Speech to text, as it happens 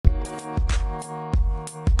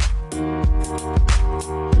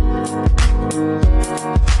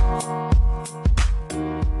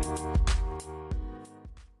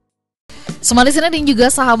Semua listener dan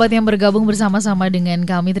juga sahabat yang bergabung bersama-sama dengan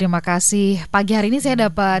kami, terima kasih. Pagi hari ini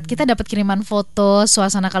kita dapat kiriman foto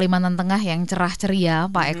suasana Kalimantan Tengah yang cerah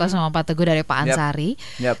ceria, Pak Eko sama Pak Teguh dari Pak Ansari.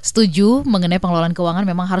 Setuju mengenai pengelolaan keuangan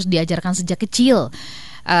memang harus diajarkan sejak kecil.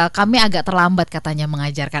 Kami agak terlambat katanya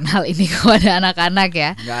mengajarkan hal ini kepada anak-anak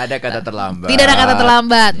ya. Nggak ada kata terlambat. Tidak ada kata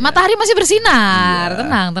terlambat. Matahari masih bersinar.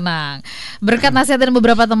 Tenang. Berkat nasihat dan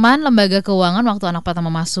beberapa teman lembaga keuangan, waktu anak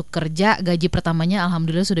pertama masuk kerja, gaji pertamanya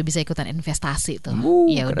alhamdulillah sudah bisa ikutan investasi tuh.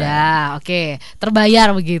 Ya udah, oke,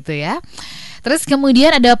 terbayar begitu ya. Terus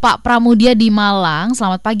kemudian ada Pak Pramudia di Malang.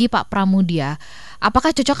 Selamat pagi Pak Pramudia.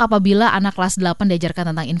 Apakah cocok apabila anak kelas 8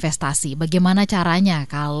 diajarkan tentang investasi? Bagaimana caranya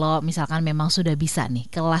kalau misalkan memang sudah bisa nih?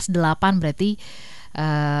 Kelas 8 berarti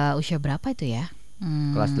usia berapa itu ya?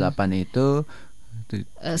 Kelas 8 itu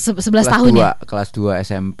 11 tahun 2, ya? Kelas 2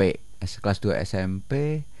 SMP. Kelas 2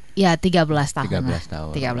 SMP. Ya, 13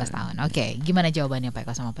 tahun. 13 tahun. Oke, gimana jawabannya Pak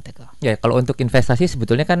Eko sama Pak Teguh? Ya, kalau untuk investasi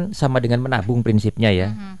sebetulnya kan sama dengan menabung prinsipnya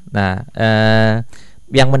ya. Nah,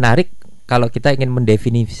 yang menarik kalau kita ingin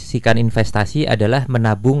mendefinisikan investasi adalah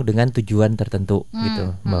menabung dengan tujuan tertentu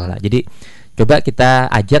gitu, Mbak Ola. Jadi coba kita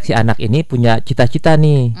ajak si anak ini punya cita-cita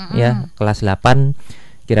nih, ya, kelas 8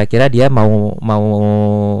 kira-kira dia mau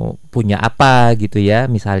punya apa gitu ya.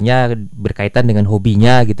 Misalnya berkaitan dengan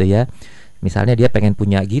hobinya gitu ya. Misalnya dia pengen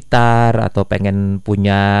punya gitar atau pengen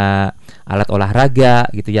punya alat olahraga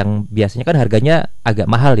gitu yang biasanya kan harganya agak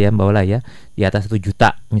mahal ya, Mbak Ola ya, di atas 1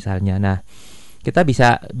 juta misalnya. Nah, kita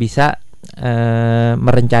bisa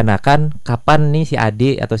merencanakan kapan nih si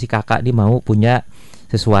adik atau si kakak nih mau punya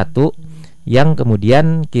sesuatu yang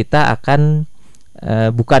kemudian kita akan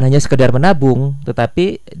bukan hanya sekedar menabung,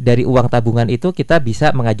 tetapi dari uang tabungan itu kita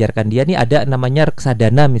bisa mengajarkan dia nih ada namanya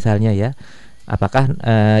reksadana misalnya ya. Apakah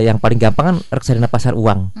yang paling gampang kan reksadana pasar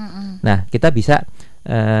uang. Nah, kita bisa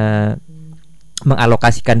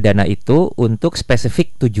mengalokasikan dana itu untuk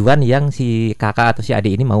spesifik tujuan yang si kakak atau si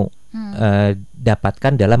adik ini mau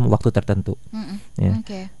dapatkan dalam waktu tertentu. Ya.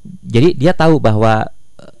 Jadi dia tahu bahwa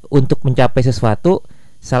untuk mencapai sesuatu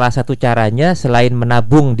salah satu caranya selain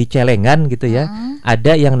menabung di celengan gitu ya,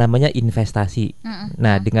 ada yang namanya investasi.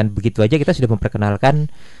 Nah, dengan begitu aja kita sudah memperkenalkan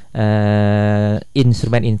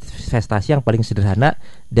instrumen investasi yang paling sederhana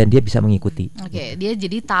dan dia bisa mengikuti. Dia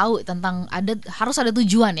jadi tahu tentang harus ada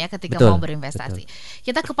tujuan ya ketika mau berinvestasi.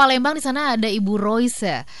 Kita ke Palembang, di sana ada Ibu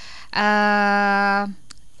Royce.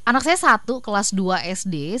 Anak saya 1 kelas 2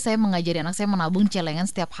 SD, saya mengajari anak saya menabung celengan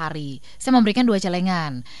setiap hari. Saya memberikan 2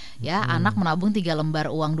 celengan. Ya, anak menabung 3 lembar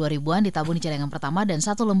uang 2.000-an ditabung di celengan pertama dan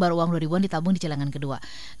 1 lembar uang 2.000-an ditabung di celengan kedua.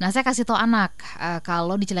 Nah, saya kasih tahu anak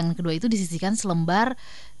kalau di celengan kedua itu disisihkan selembar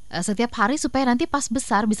setiap hari supaya nanti pas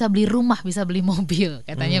besar bisa beli rumah, bisa beli mobil,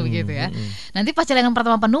 katanya begitu ya. Nanti pas celengan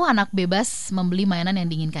pertama penuh, anak bebas membeli mainan yang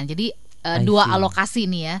diinginkan. Jadi 2 alokasi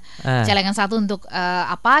nih ya. Celengan 1 untuk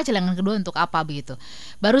apa, celengan kedua untuk apa begitu.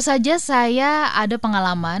 Baru saja saya ada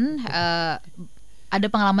pengalaman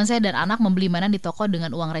saya dan anak membeli mainan di toko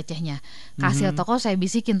dengan uang recehnya. Kasih toko, saya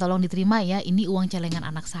bisikin, tolong diterima ya, ini uang celengan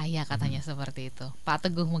anak saya, katanya seperti itu. Pak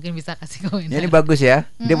Teguh mungkin bisa kasih komentar. Ini bagus ya,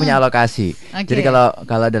 dia punya alokasi. Jadi kalau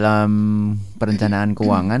dalam perencanaan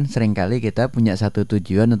keuangan seringkali kita punya satu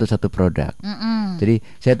tujuan untuk satu produk. Jadi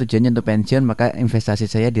saya tujuannya untuk pensiun, maka investasi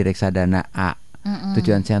saya di reksadana A.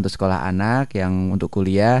 Tujuan saya untuk sekolah anak, yang untuk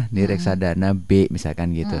kuliah di reksadana B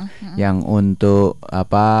misalkan gitu. Yang untuk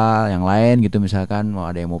apa yang lain gitu, misalkan mau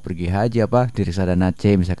ada yang mau pergi haji apa di reksadana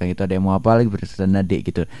C misalkan gitu, ada yang mau apa lagi di reksadana D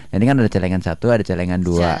gitu. Nah, ini kan ada celengan 1, ada celengan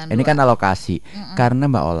 2. Ini kan alokasi. Karena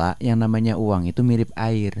Mbak Ola, yang namanya uang itu mirip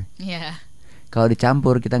air. Kalau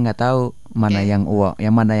dicampur kita nggak tahu mana yang uang,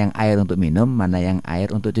 yang mana yang air untuk minum, mana yang air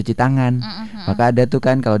untuk cuci tangan. Maka ada tuh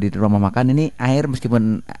kan kalau di rumah makan ini air,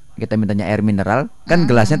 meskipun kita mintanya air mineral, kan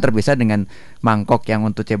gelasnya terpisah dengan mangkok yang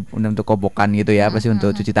untuk kobokan gitu ya, pasti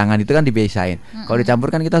untuk cuci tangan itu kan dibiasain. Kalau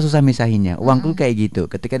dicampur kan kita susah misahinnya. Uang tuh kayak gitu.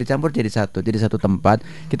 Ketika dicampur jadi satu tempat,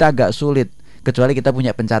 kita agak sulit. Kecuali kita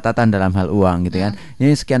punya pencatatan dalam hal uang gitu kan.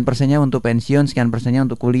 Ini sekian persennya untuk pensiun, sekian persennya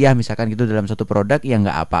untuk kuliah misalkan gitu dalam satu produk, ya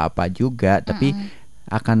nggak apa-apa juga, tapi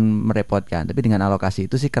akan merepotkan. Tapi dengan alokasi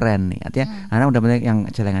itu sih keren nih. Artinya anak udah benar yang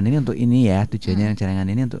celengan ini untuk ini ya, tujuannya yang celengan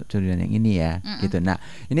ini untuk tujuan yang ini ya, gitu. Nah,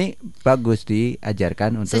 ini bagus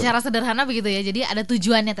diajarkan untuk secara sederhana begitu ya. Jadi ada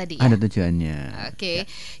tujuannya tadi ya. Ada tujuannya. Oke.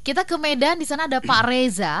 Kita ke Medan, di sana ada Pak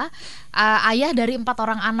Reza. Ayah dari 4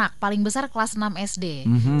 orang anak, paling besar kelas 6 SD.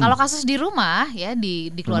 Kalau kasus di rumah ya,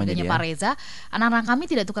 di keluarganya Pak Reza, anak-anak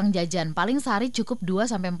kami tidak tukang jajan. Paling sehari cukup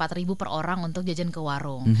 2-4 ribu per orang untuk jajan ke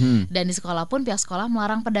warung. Dan di sekolah pun pihak sekolah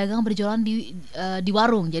melarang pedagang berjualan di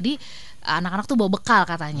warung. Jadi anak-anak tuh bawa bekal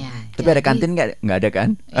katanya. Tapi ada kantin nggak ada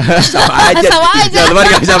kan? Sama aja. Sama aja. Di luar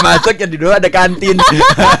nggak bisa masuk, ya di luar ada kantin.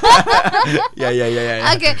 Ya.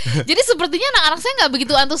 Oke, jadi sepertinya anak-anak saya nggak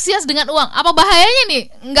begitu antusias dengan uang. Apa bahayanya nih?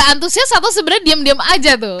 Nggak antusias atau sebenarnya diam-diam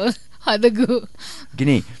aja tuh? Teguh.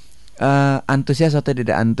 Gini, antusias atau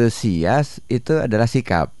tidak antusias itu adalah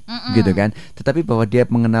sikap, gitu kan. Tetapi bahwa dia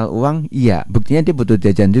mengenal uang, iya. Buktinya dia butuh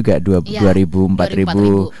jajan juga 2.000,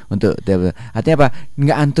 4.000 untuk. Artinya apa?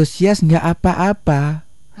 Nggak antusias, nggak apa-apa.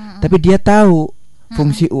 Tapi dia tahu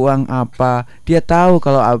fungsi uang apa. Dia tahu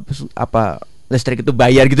kalau apa listrik itu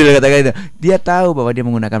bayar gitu loh, kata-kata itu. Dia tahu bahwa dia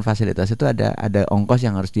menggunakan fasilitas itu ada ongkos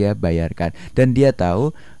yang harus dia bayarkan, dan dia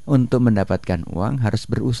tahu untuk mendapatkan uang harus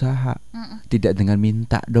berusaha, tidak dengan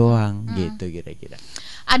minta doang, gitu kira-kira.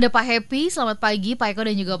 Ada Pak Happy, selamat pagi Pak Eko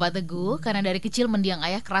dan juga Pak Teguh. Karena dari kecil mendiang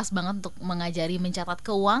ayah keras banget untuk mengajari mencatat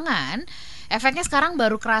keuangan. Efeknya sekarang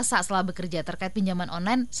baru kerasa setelah bekerja. Terkait pinjaman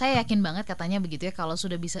online, saya yakin banget katanya begitu ya, kalau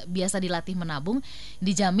sudah biasa dilatih menabung,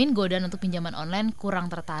 dijamin godaan untuk pinjaman online kurang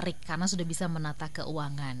tertarik karena sudah bisa menata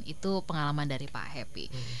keuangan. Itu pengalaman dari Pak Happy.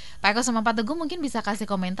 Pak Eko sama Pak Teguh mungkin bisa kasih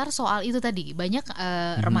komentar soal itu tadi. Banyak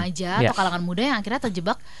remaja atau kalangan muda yang akhirnya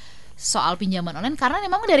terjebak soal pinjaman online karena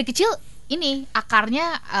memang dari kecil ini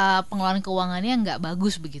akarnya pengelolaan keuangannya nggak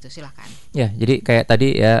bagus begitu. Silakan. Ya, jadi kayak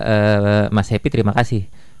tadi ya, Mas Happy, terima kasih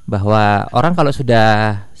bahwa orang kalau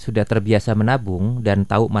sudah terbiasa menabung dan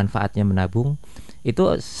tahu manfaatnya menabung,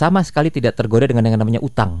 itu sama sekali tidak tergoda dengan yang namanya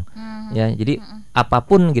utang. Ya, jadi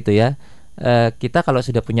apapun gitu ya, kita kalau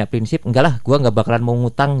sudah punya prinsip, enggak lah, gua nggak bakalan mau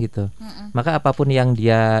ngutang gitu, maka apapun yang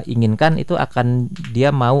dia inginkan itu akan dia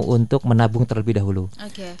mau untuk menabung terlebih dahulu.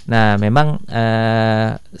 Nah, memang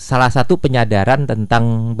salah satu penyadaran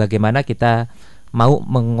tentang bagaimana kita mau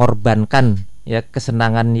mengorbankan ya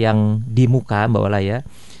kesenangan yang di muka, Mbak Ola ya,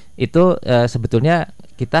 itu sebetulnya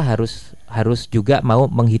kita harus juga mau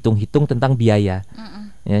menghitung-hitung tentang biaya.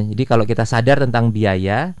 Ya, jadi kalau kita sadar tentang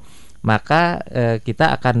biaya, maka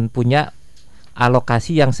kita akan punya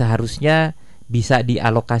alokasi yang seharusnya bisa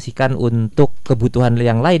dialokasikan untuk kebutuhan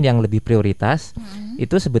yang lain yang lebih prioritas.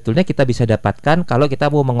 Itu sebetulnya kita bisa dapatkan kalau kita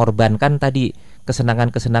mau mengorbankan tadi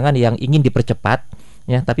kesenangan-kesenangan yang ingin dipercepat,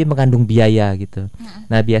 ya, tapi mengandung biaya gitu.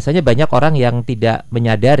 Nah, biasanya banyak orang yang tidak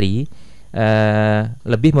menyadari,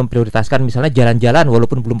 lebih memprioritaskan misalnya jalan-jalan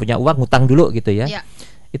walaupun belum punya uang, ngutang dulu gitu ya.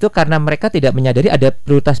 Itu karena mereka tidak menyadari ada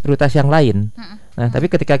prioritas-prioritas yang lain. Nah, tapi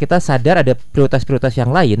ketika kita sadar ada prioritas-prioritas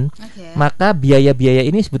yang lain, maka biaya-biaya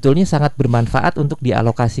ini sebetulnya sangat bermanfaat untuk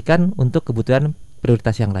dialokasikan untuk kebutuhan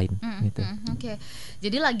prioritas yang lain. Gitu.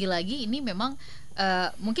 Jadi lagi-lagi ini memang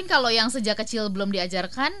mungkin kalau yang sejak kecil belum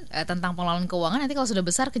diajarkan tentang pengelolaan keuangan, nanti kalau sudah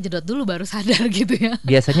besar kejedot dulu baru sadar gitu ya.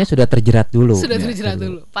 Biasanya sudah terjerat dulu. Terjerat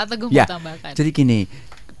dulu. Pak Teguh mau tambahkan. Jadi gini,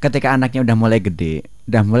 ketika anaknya udah mulai gede,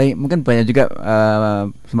 udah mulai, mungkin banyak juga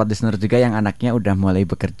smart listener juga yang anaknya udah mulai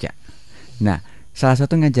bekerja. Nah, salah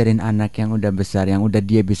satu ngajarin anak yang udah besar, yang udah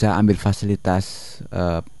dia bisa ambil fasilitas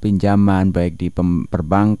pinjaman baik di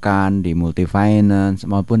perbankan, di multifinance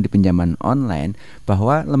maupun di pinjaman online,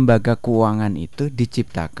 bahwa lembaga keuangan itu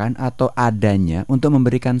diciptakan atau adanya untuk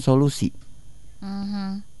memberikan solusi.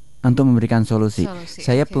 Untuk memberikan solusi.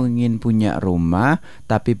 Saya pengen punya rumah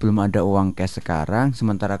tapi belum ada uang cash sekarang.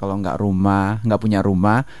 Sementara kalau nggak punya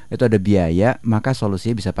rumah itu ada biaya, maka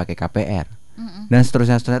solusinya bisa pakai KPR. Dan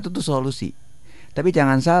seterusnya itu tuh solusi. Tapi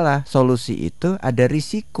jangan salah, solusi itu ada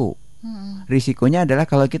risiko. Risikonya adalah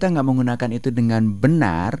kalau kita nggak menggunakan itu dengan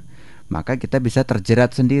benar, maka kita bisa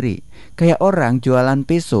terjerat sendiri. Kayak orang jualan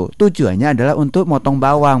pisau, tujuannya adalah untuk motong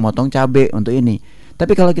bawang, motong cabai, untuk ini.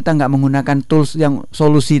 Tapi kalau kita nggak menggunakan tools yang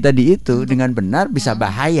solusi tadi itu dengan benar, bisa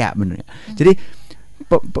bahaya benar. Jadi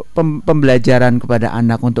pembelajaran kepada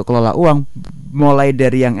anak untuk kelola uang, mulai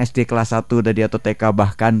dari yang SD kelas 1 tadi atau TK,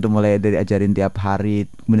 bahkan tuh mulai dari ajarin tiap hari,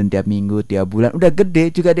 kemudian tiap minggu, tiap bulan, udah gede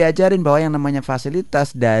juga diajarin bahwa yang namanya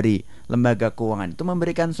fasilitas dari lembaga keuangan itu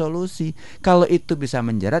memberikan solusi. Kalau itu bisa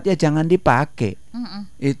menjerat, ya jangan dipakai.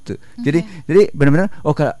 Itu. Jadi benar-benar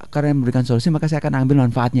karena memberikan solusi, maka saya akan ambil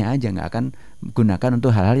manfaatnya aja, nggak akan gunakan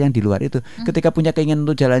untuk hal-hal yang di luar itu. Ketika punya keinginan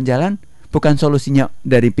untuk jalan-jalan, bukan solusinya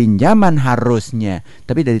dari pinjaman harusnya,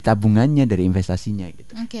 tapi dari tabungannya, dari investasinya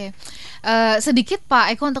gitu. Sedikit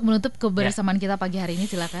Pak Eko untuk menutup kebersamaan kita pagi hari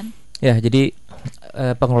ini, silakan. Ya, jadi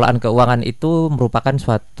pengelolaan keuangan itu merupakan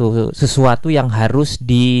sesuatu yang harus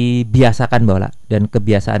dibiasakan, Mbak Ola. Dan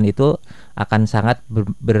kebiasaan itu akan sangat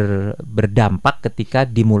berdampak ketika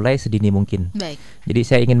dimulai sedini mungkin. Baik. Jadi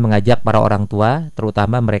saya ingin mengajak para orang tua,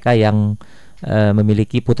 terutama mereka yang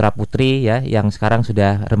memiliki putra-putri ya, yang sekarang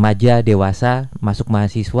sudah remaja, dewasa, masuk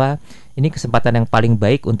mahasiswa, ini kesempatan yang paling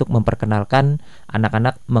baik untuk memperkenalkan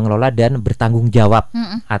anak-anak mengelola dan bertanggung jawab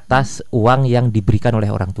atas uang yang diberikan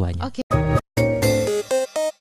oleh orang tuanya. Oke.